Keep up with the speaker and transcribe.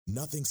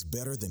Nothing's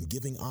better than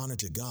giving honor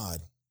to God,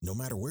 no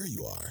matter where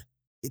you are.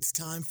 It's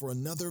time for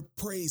another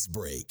praise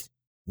break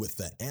with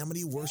the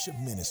Amity Worship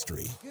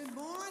Ministry. Good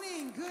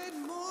morning, good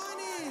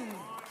morning.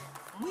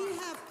 We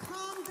have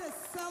come to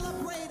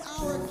celebrate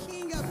our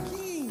King of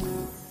Kings.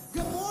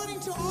 Good morning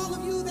to all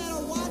of you that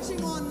are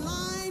watching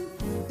online.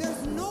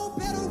 There's no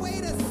better way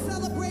to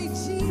celebrate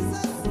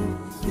Jesus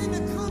than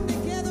to come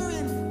together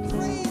and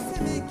praise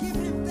him and give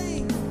him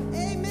thanks.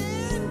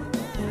 Amen?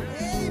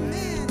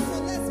 Amen.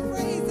 So let's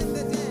praise him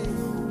today.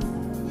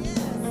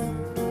 Yes,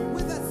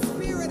 with a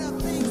spirit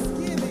of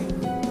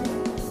thanksgiving.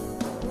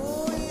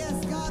 Oh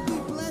yes, God, we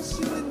bless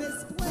you in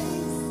this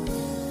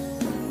place.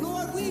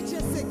 Lord, we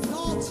just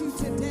exalt you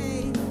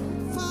today.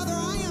 Father,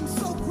 I am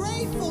so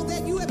grateful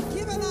that you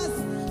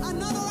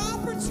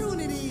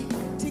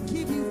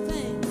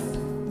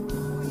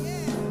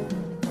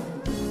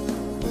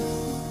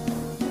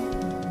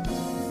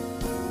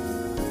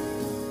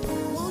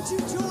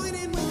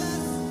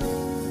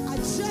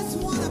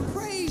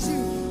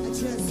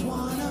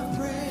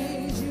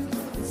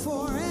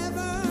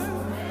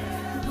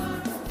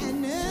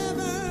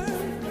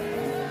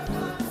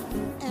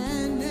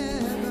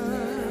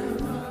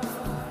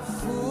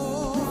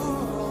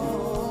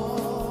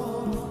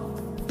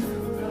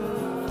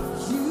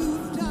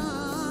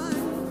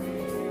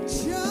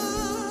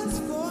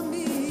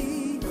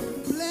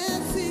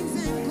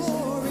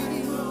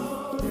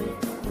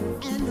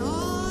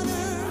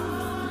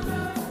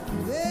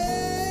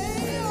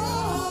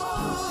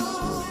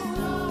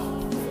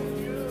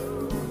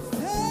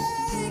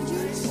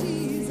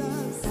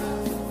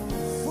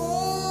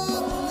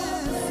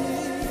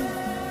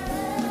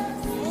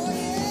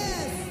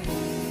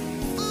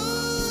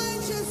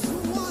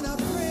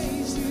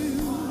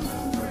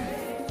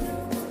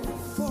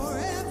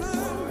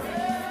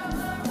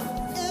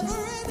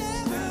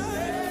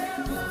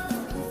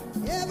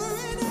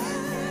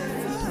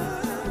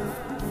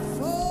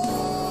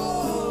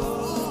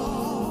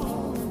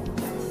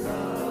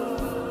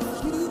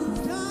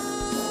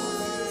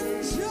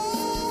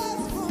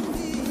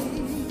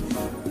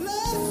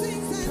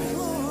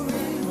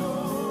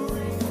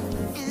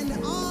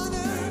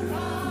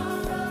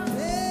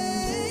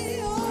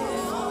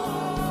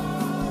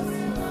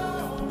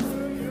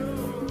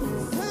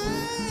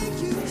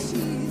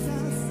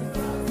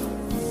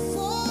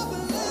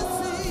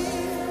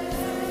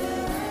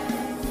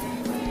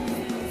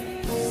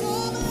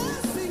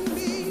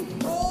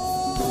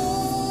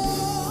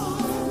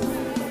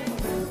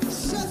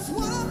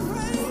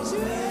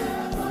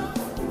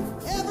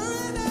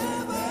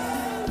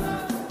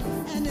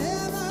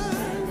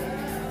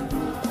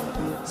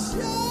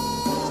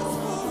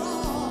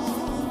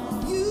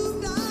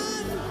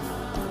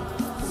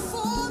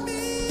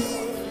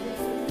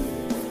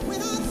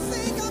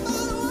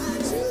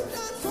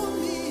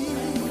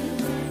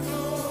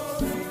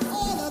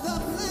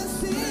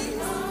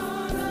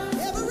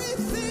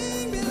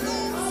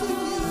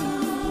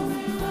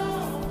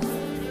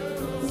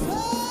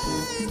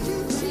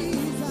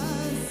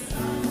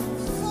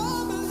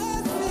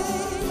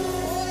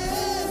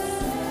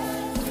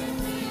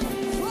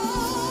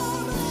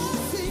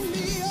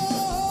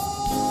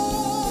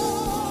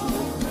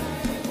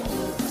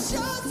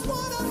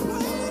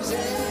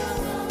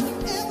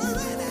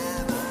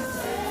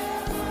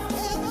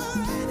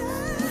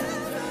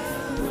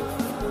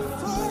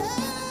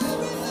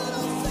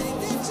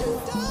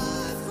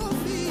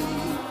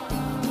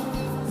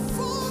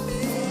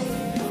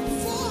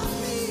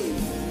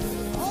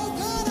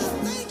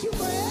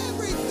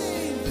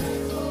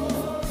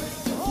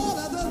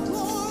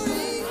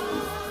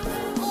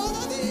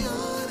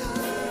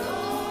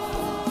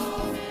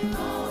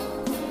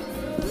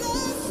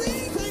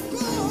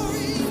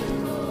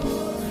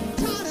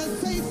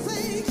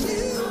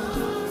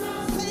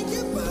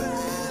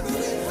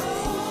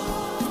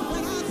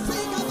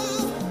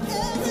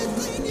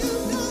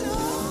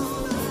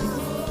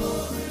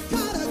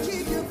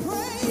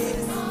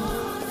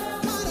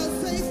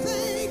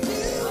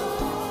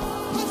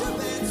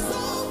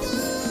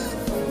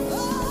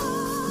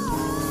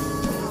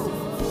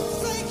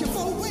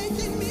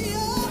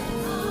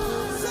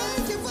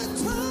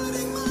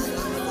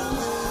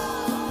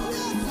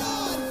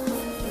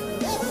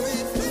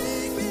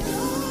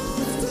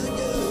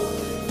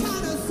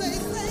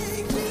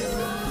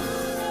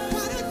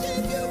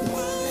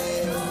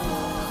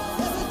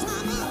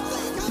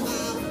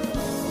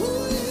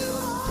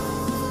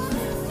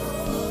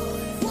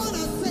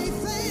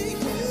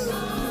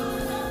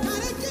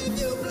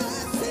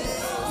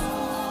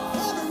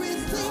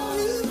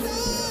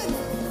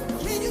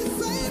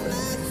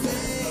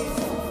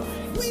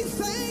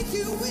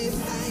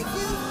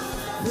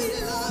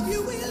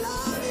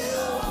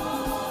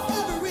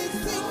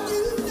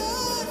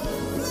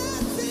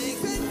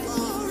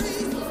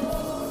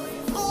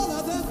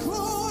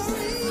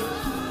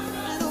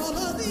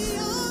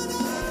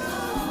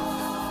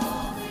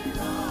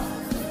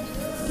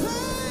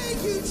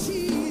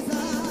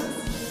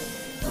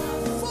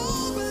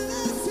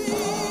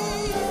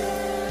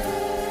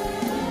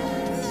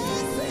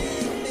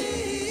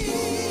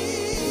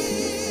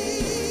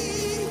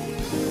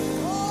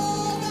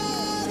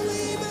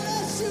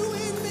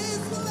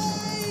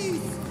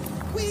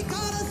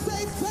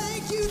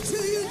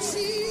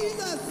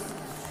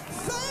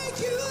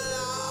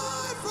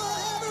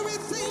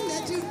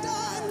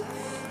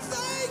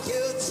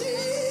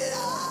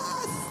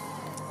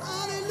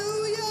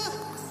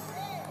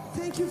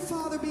you,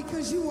 Father,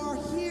 because you are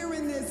here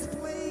in this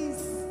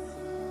place.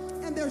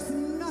 And there's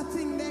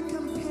nothing that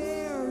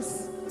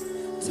compares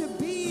to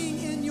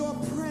being in your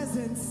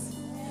presence.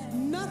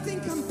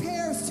 Nothing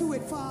compares to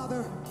it,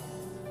 Father.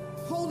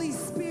 Holy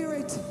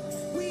Spirit,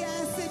 we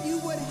ask that you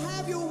would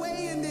have your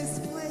way in this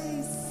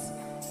place,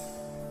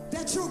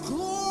 that your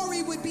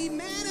glory would be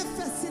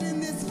manifested in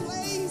this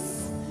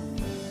place.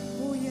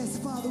 Oh yes,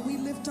 Father, we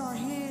lift our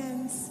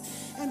hands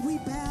and we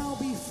bow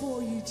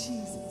before you,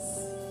 Jesus.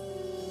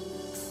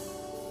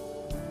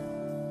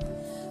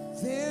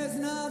 There's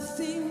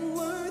nothing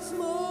worth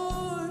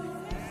more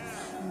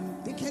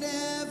that could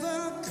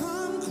ever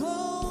come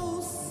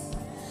close.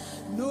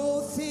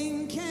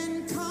 Nothing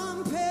can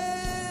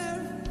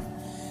compare.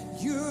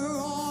 You're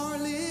our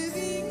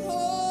living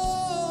hope.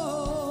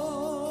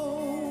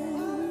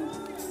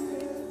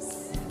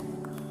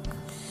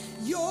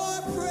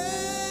 Your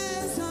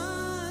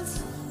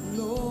presence,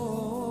 Lord.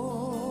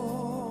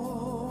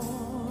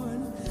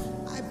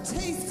 I've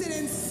tasted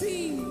and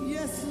seen,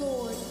 yes,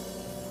 Lord.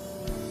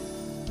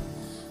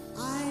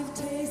 I've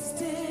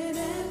tasted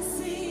and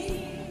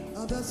seen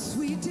of the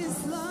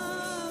sweetest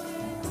love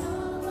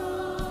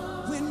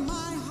when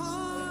my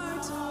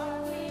heart,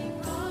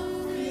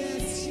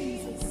 yes,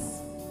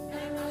 Jesus,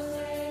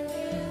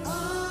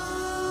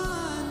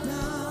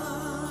 undone.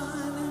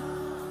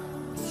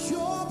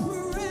 Your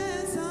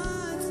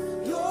presence,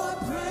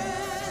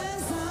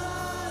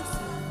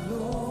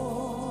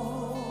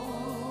 Lord.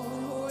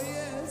 Oh,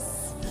 yes.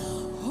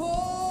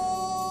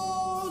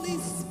 Holy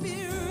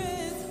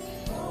Spirit.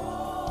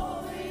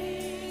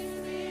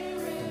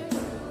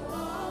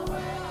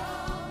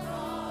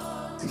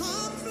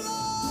 Come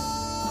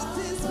flood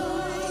this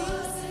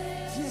place.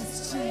 Yes,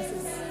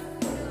 Jesus.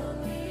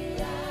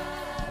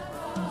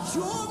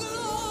 Your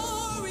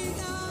glory,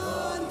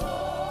 God,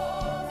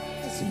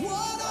 is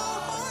what our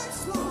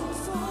hearts long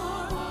for.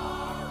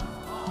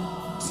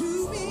 To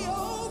be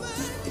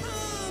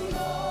overcome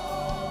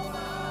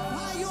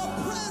by your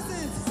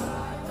presence.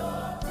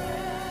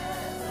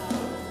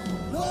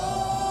 Lord,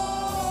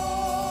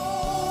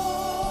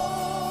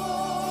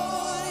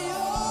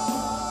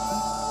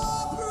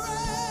 your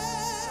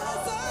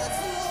presence,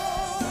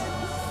 Lord.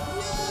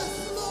 Yes,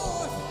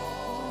 Lord.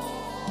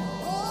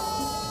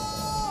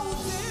 Oh,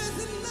 there's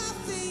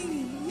nothing.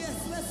 Yes,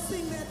 let's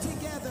sing that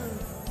together.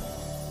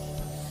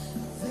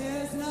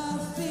 There's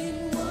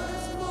nothing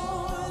worth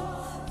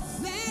more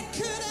that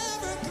could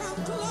ever come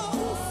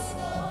close.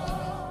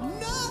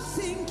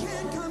 Nothing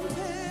can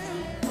compare.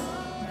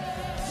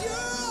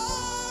 You're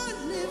our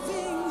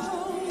living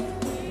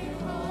hope.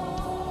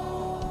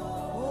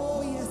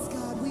 Oh, yes,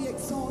 God, we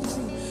exalt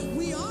you.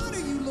 We honor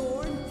you,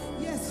 Lord.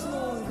 Yes,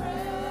 Lord.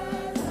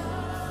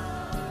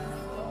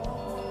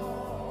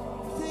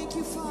 Thank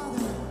you,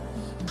 Father.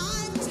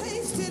 I've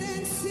tasted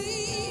and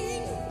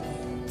seen.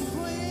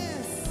 Oh,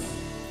 yes.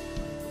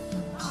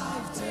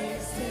 I've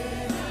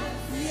tasted.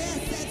 Yes,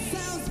 that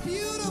sounds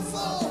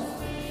beautiful.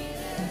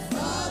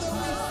 Father,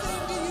 we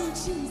sing to you,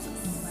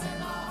 Jesus.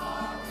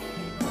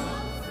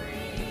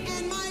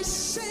 And my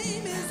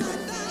shame is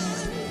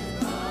undone.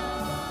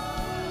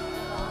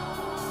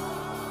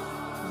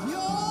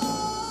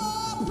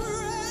 Your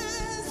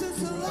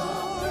presence,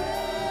 Lord.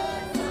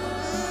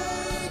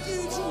 Thank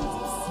you,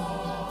 Jesus.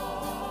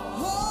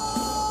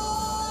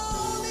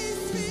 Holy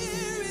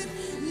Spirit.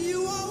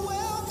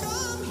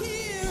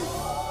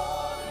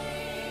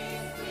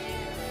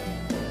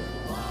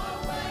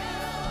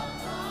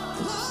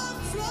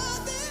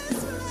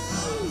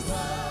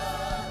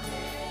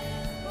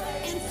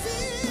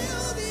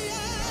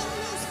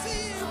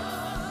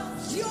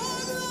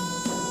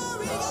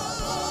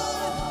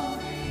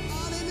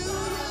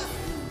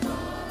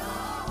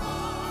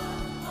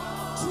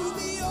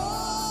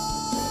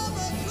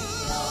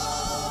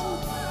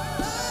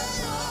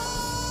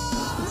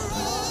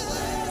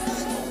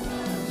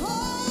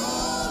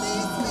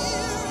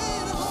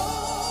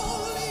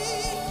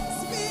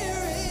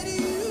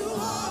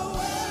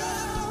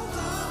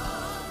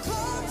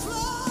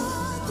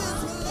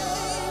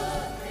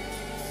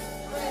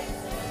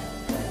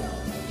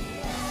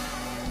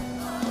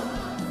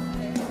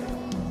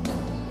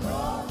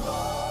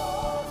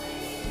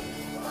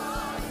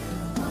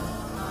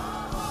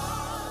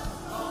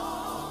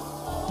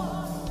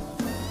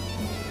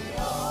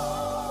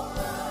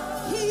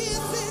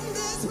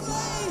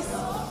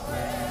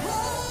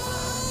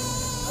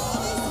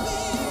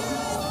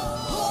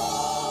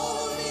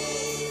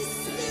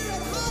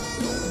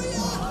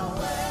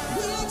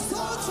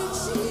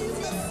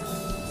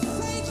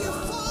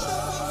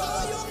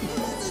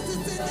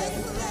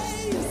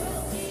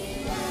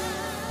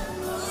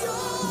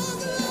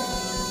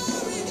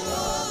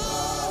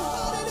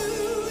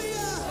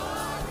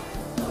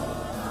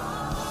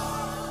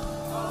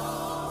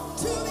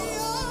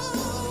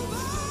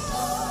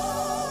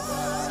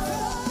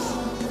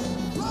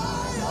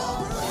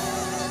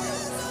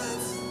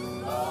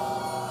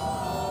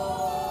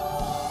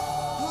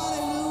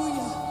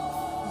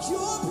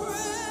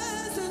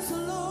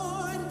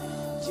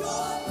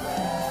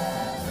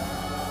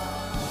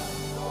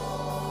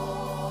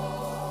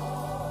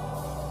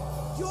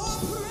 Your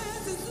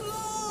presence,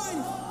 Lord.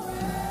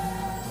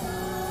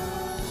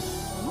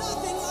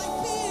 Nothing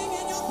like being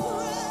in your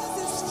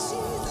presence,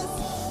 Jesus.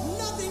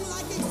 Nothing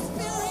like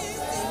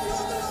experiencing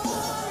your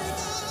glory,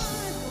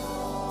 God.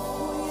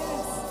 Oh,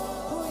 yes.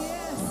 Oh,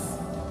 yes.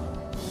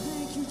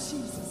 Thank you,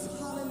 Jesus.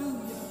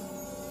 Hallelujah.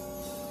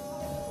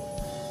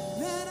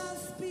 Let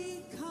us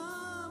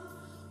become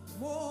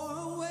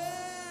more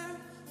aware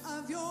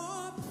of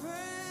your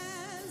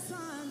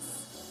presence.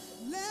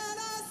 Let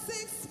us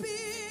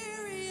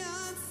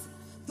experience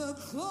the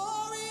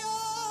glory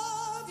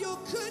of your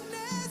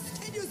goodness.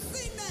 Can you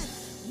sing that?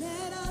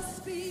 Let us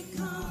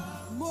become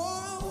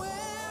more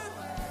aware.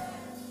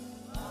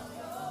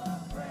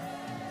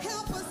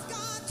 Help us,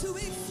 God, to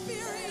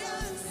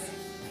experience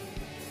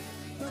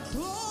the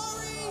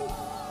glory.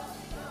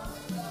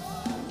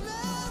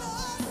 Let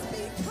us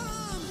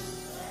become.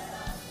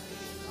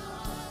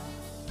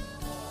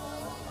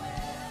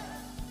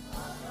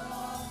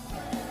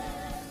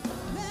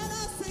 Let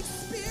us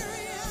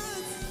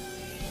experience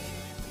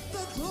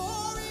the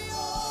glory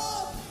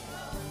of.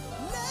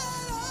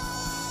 Let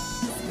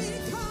us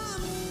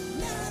become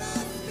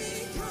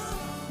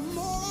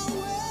more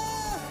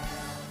aware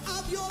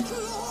of your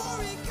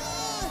glory,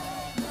 God.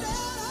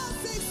 Let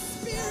us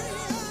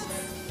experience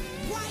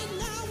right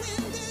now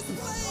in this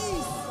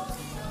place.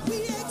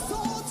 We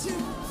exalt you.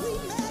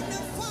 We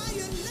magnify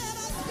you. Let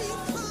us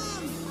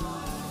become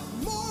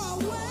more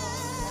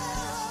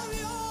aware of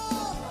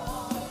your.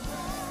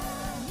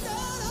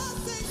 Let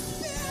us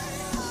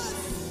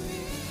experience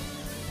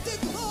the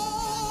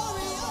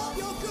glory of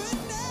your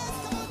goodness.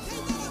 Come on,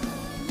 take it up.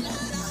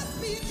 Let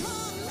us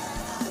become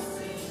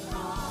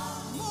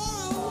more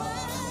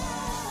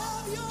aware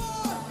of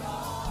your.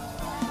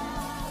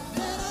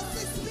 Let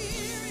us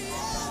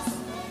experience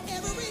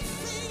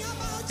everything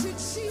about you,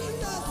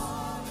 Jesus.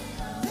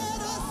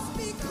 Let us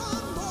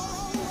become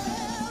more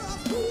aware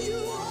of who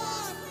you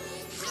are,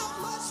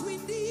 how much we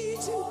need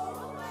you,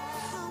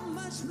 how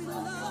much we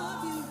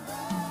love you.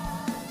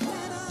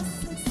 Let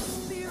us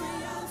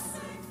experience.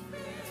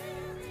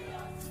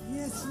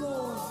 Yes,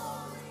 Lord.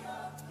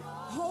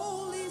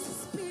 Holy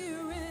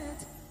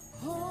Spirit,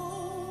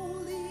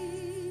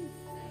 holy.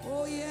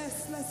 Oh,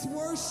 yes, let's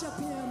worship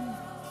him.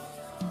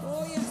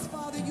 Oh, yes,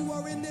 Father, you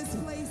are in this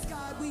place,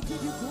 God. We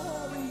give you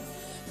glory.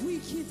 We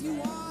give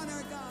you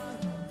honor,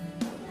 God.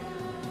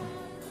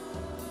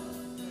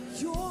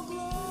 Your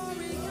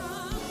glory,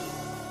 God.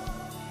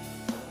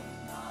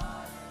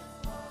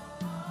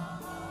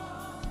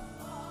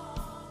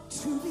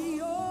 To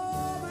be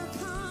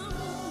overcome.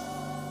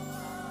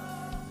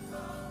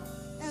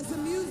 As the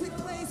music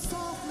plays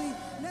softly,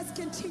 let's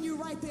continue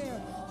right there.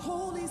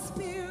 Holy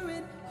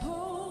Spirit,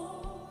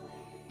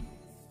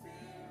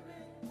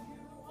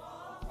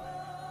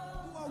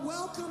 you are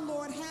welcome,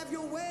 Lord. Have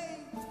your way.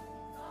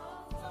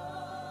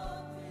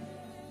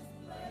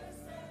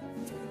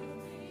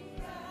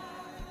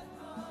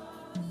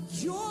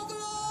 Your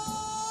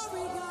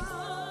glory,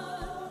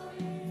 God.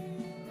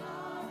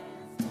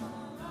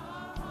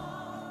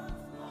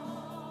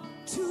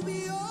 To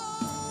be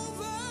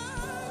overcome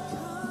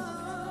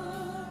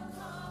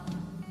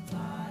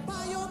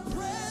by your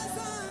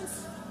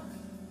presence,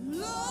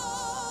 Lord.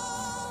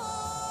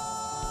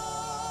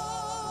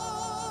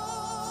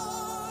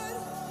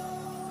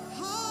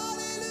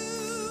 Hallelujah.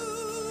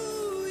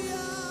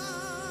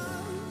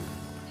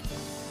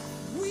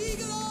 We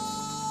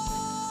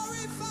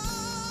glorify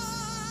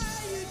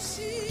you,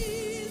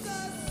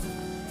 Jesus.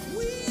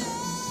 We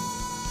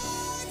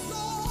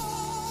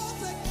exalt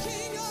the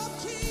King of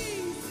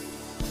Kings.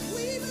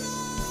 We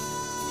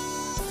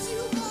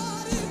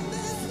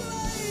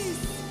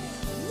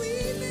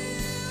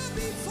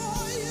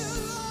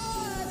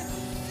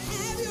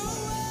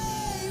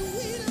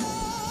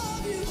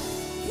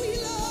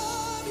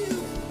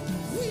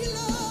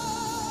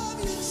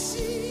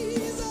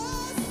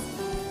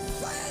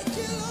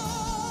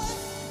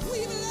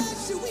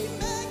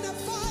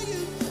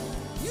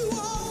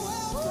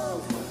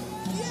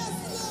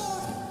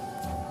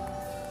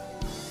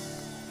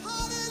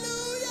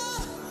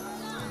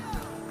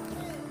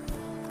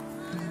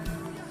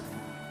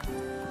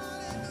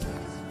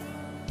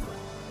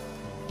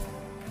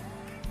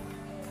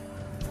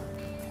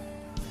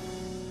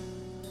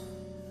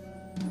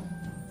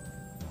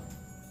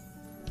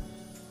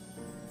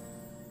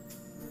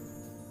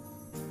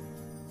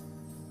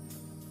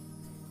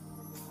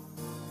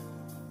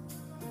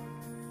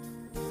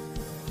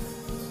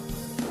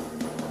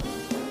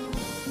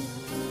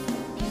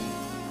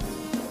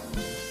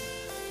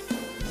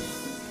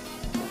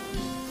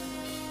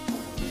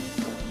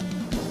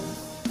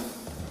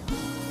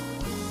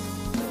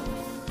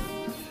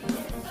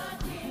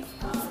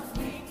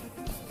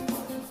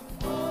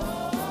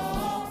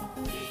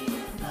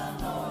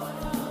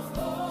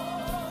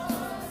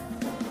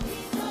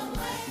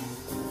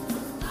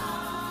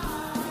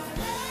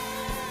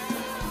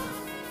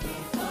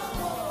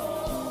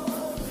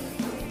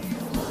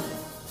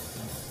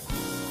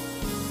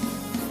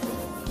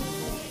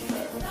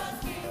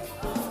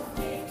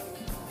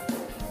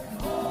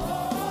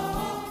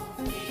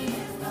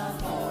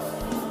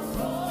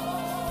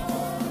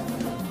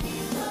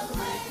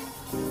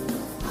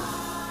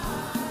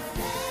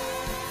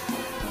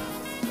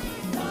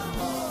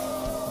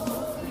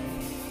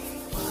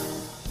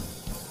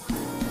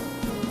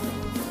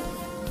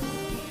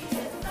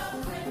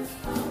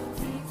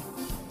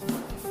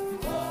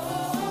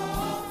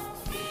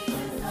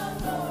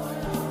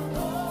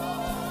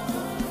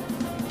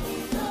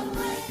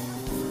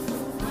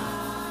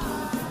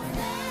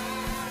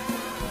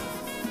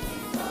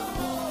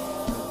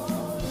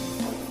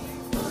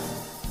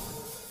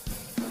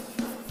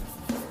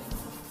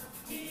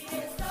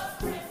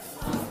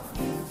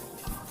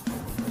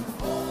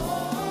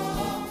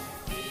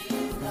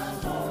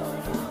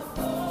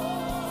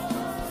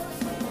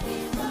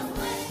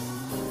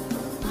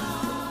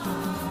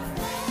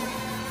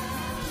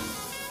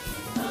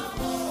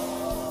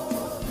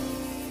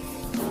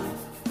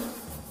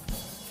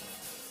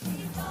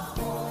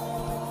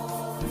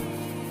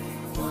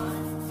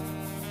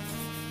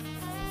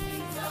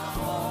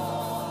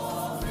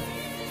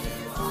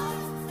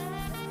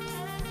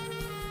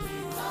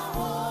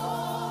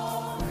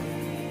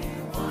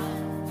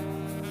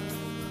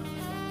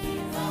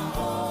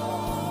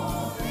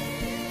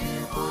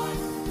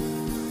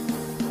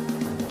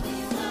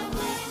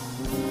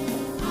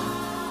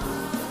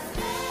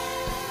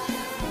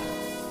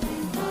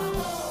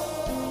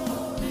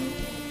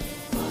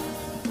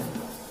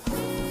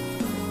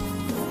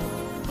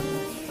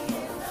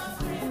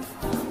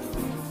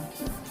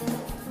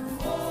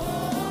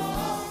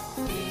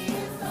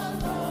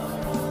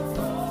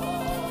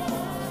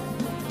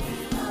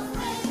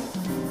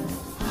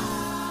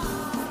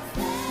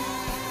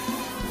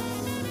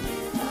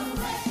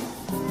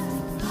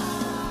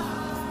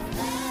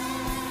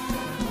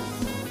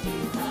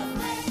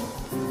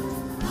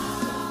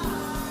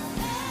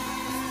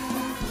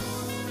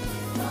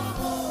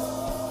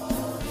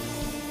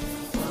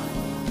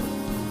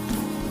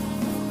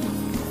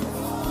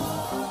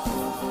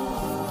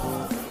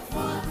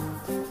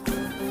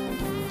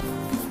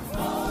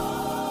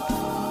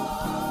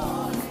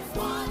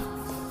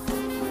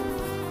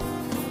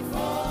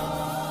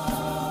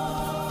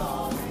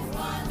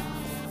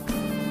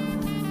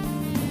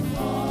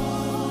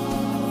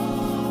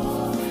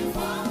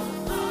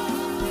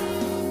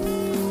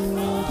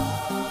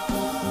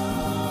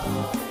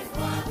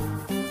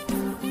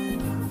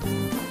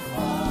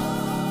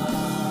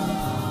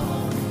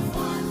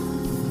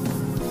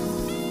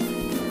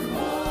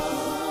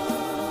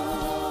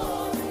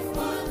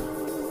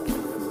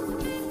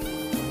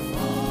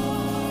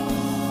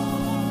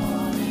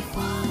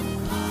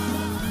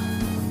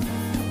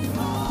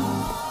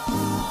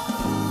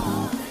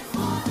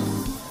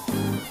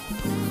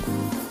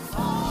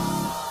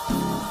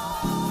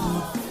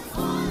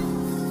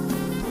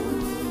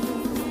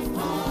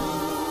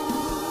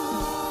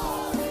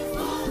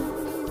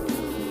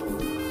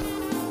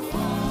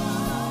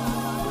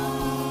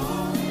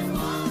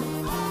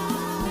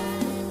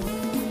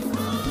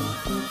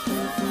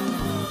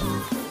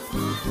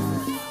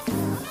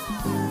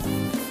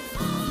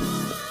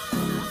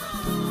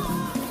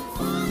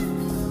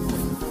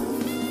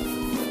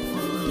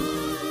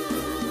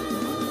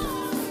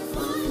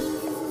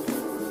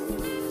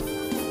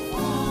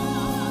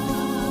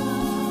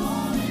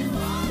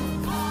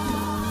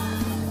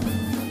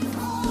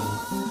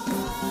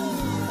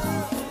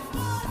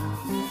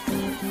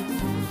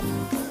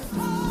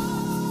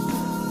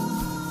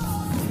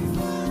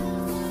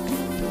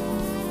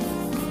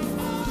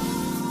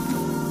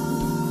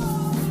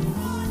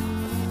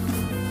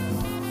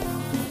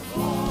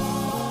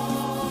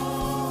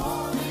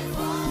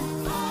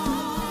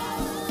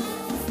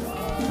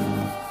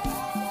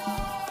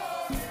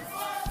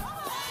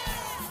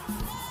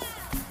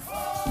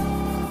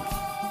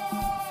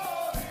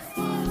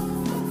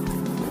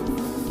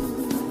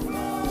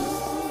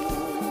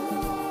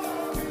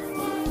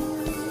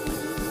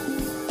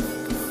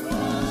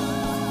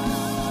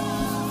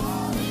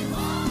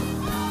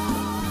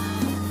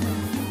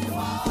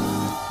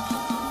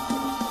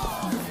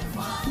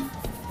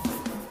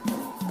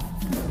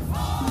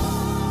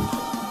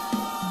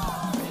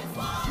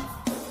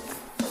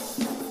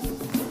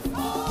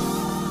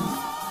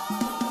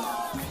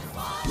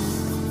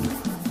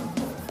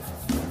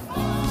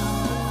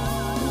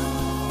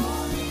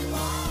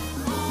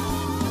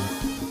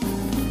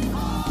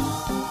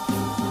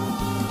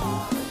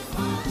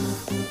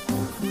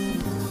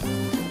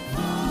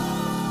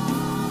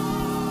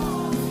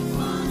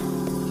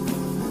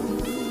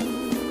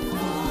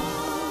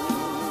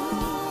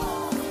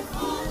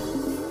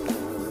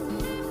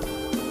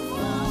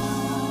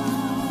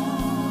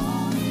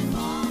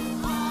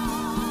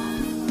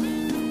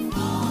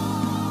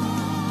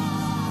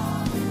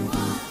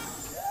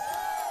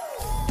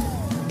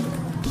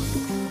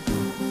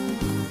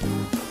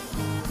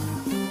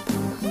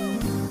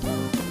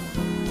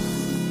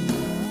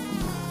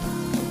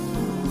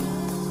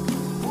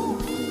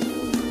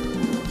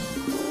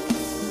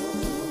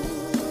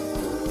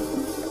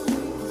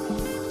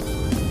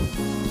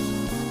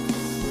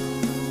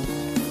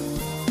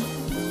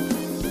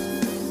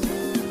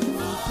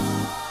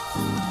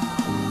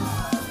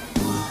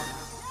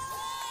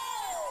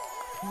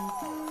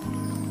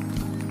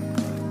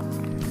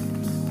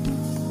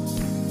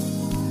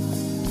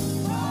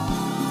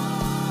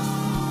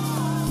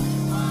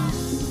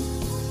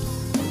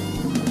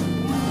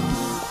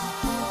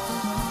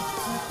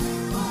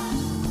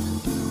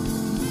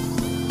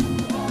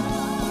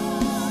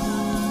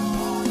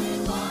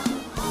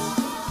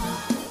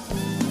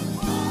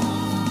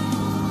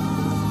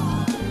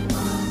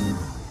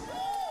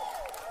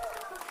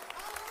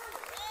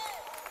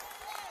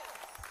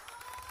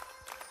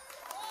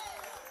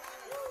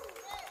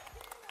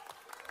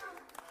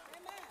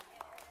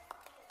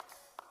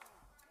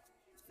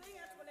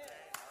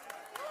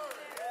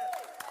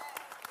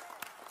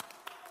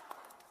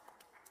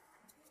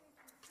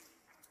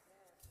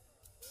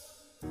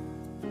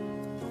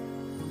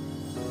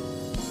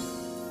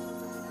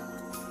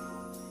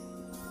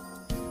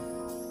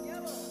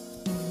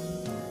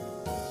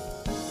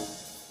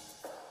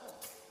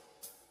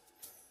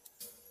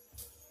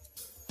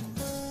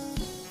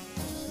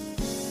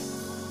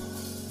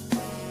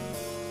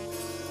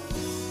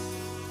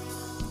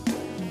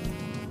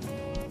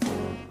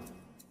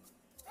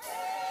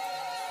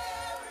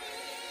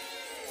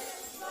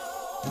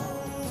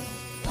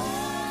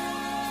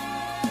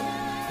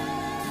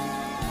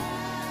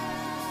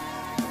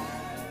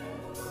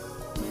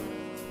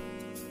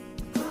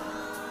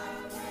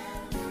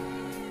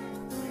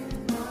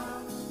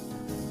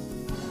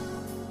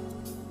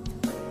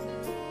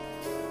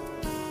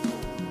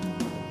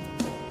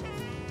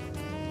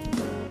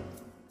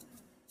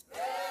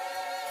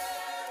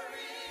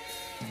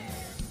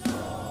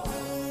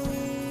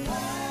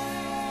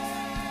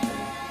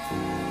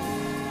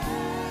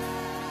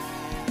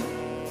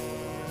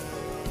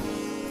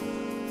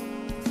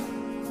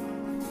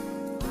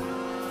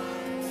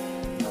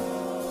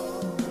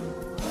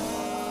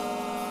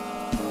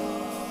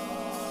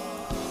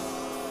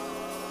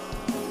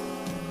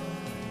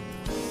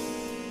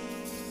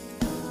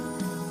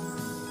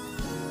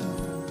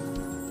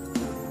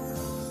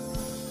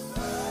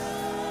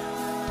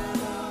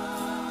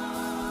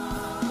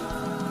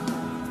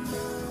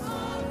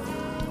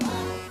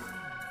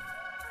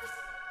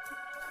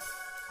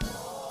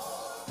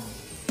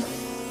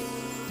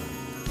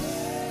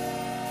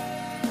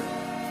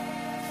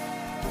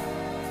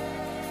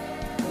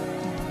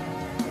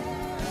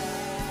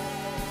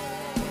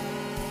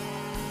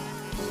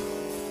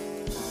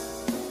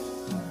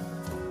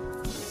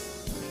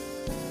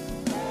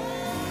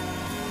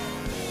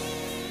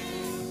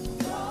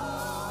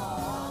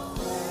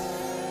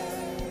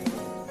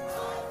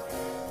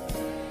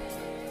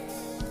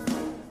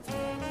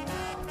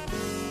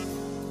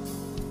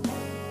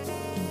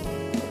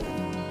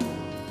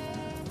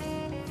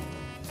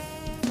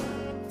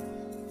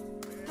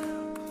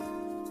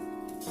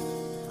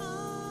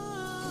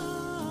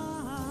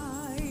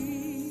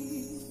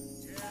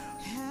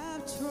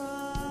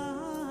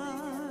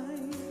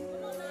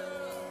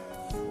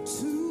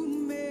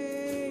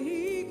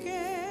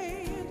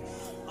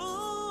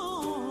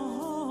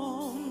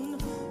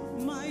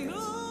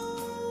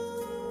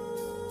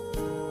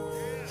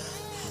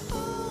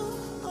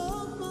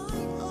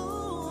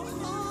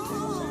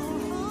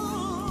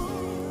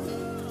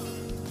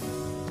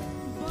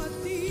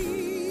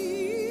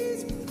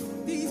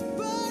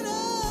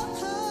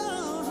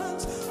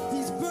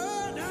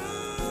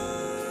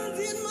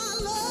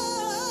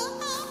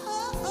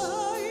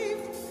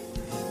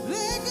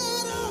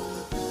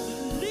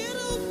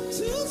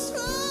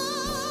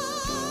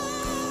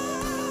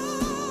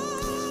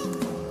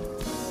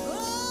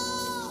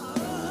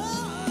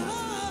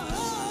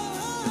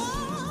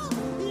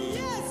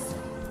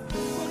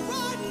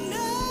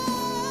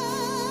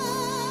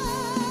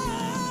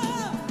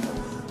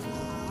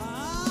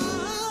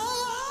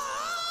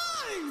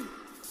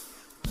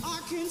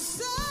can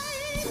say